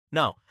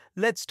Now,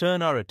 let's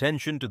turn our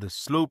attention to the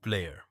slope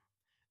layer.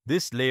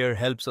 This layer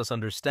helps us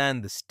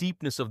understand the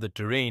steepness of the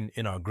terrain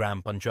in our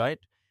Gram Panchayat,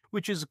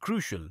 which is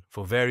crucial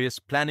for various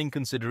planning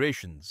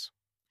considerations.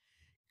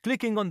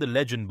 Clicking on the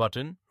Legend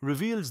button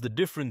reveals the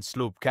different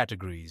slope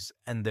categories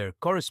and their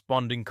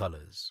corresponding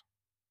colors.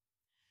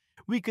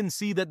 We can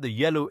see that the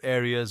yellow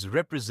areas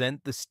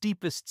represent the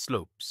steepest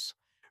slopes,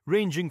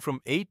 ranging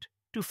from 8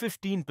 to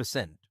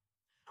 15%,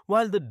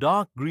 while the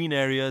dark green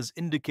areas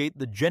indicate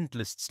the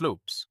gentlest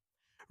slopes,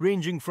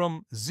 ranging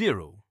from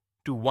 0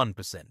 to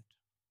 1%.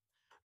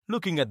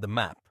 Looking at the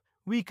map,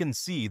 we can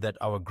see that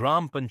our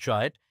Gram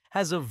Panchayat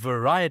has a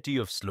variety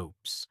of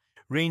slopes,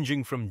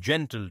 ranging from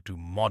gentle to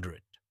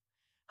moderate.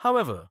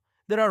 However,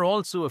 there are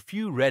also a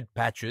few red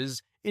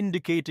patches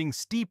indicating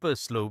steeper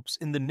slopes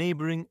in the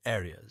neighboring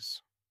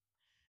areas.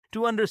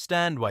 To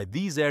understand why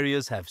these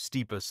areas have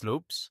steeper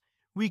slopes,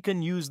 we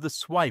can use the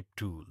swipe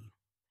tool.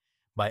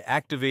 By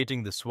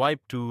activating the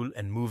swipe tool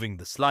and moving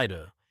the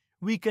slider,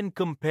 we can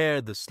compare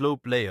the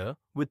slope layer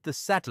with the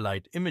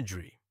satellite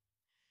imagery.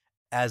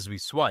 As we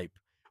swipe,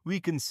 we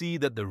can see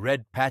that the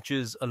red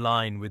patches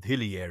align with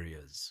hilly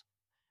areas.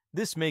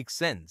 This makes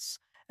sense,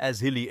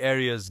 as hilly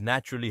areas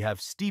naturally have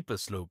steeper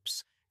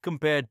slopes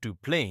compared to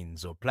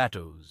plains or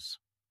plateaus.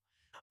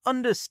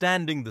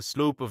 Understanding the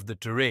slope of the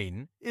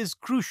terrain is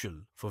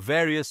crucial for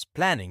various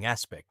planning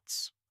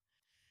aspects.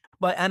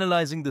 By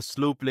analyzing the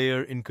slope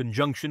layer in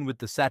conjunction with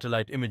the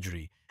satellite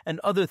imagery and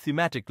other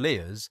thematic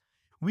layers,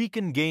 we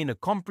can gain a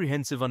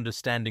comprehensive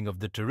understanding of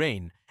the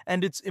terrain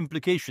and its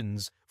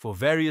implications for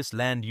various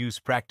land use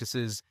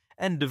practices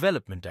and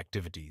development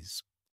activities.